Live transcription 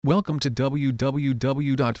Welcome to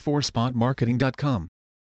www.4spotmarketing.com.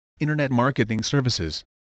 Internet Marketing Services.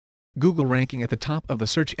 Google ranking at the top of the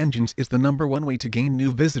search engines is the #1 way to gain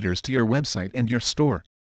new visitors to your website and your store.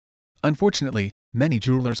 Unfortunately, many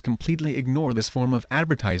jewelers completely ignore this form of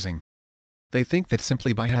advertising. They think that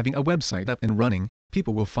simply by having a website up and running,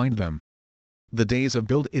 people will find them. The days of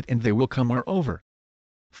build it and they will come are over.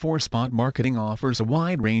 4Spot Marketing offers a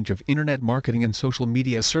wide range of internet marketing and social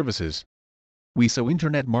media services. We sell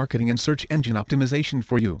internet marketing and search engine optimization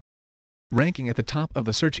for you. Ranking at the top of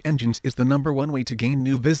the search engines is the #1 way to gain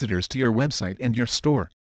new visitors to your website and your store.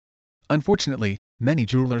 Unfortunately, many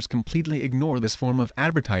jewelers completely ignore this form of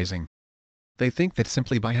advertising. They think that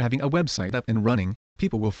simply by having a website up and running,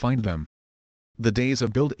 people will find them. The days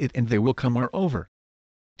of build it and they will come are over.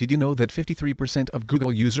 Did you know that 53% of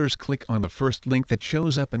Google users click on the first link that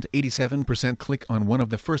shows up and 87% click on one of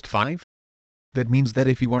the first 5? That means that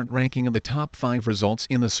if you aren't ranking in the top 5 results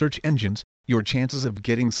in the search engines, your chances of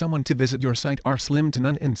getting someone to visit your site are slim to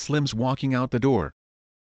none and slim's walking out the door.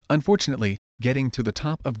 Unfortunately, getting to the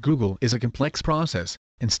top of Google is a complex process,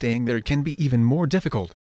 and staying there can be even more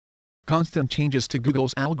difficult. Constant changes to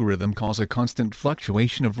Google's algorithm cause a constant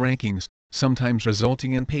fluctuation of rankings, sometimes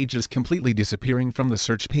resulting in pages completely disappearing from the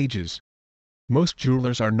search pages. Most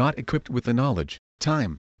jewelers are not equipped with the knowledge,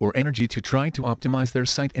 time, or energy to try to optimize their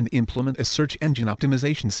site and implement a search engine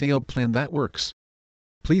optimization sale plan that works.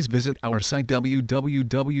 Please visit our site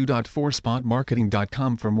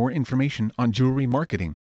www.4spotmarketing.com for more information on jewelry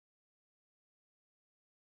marketing.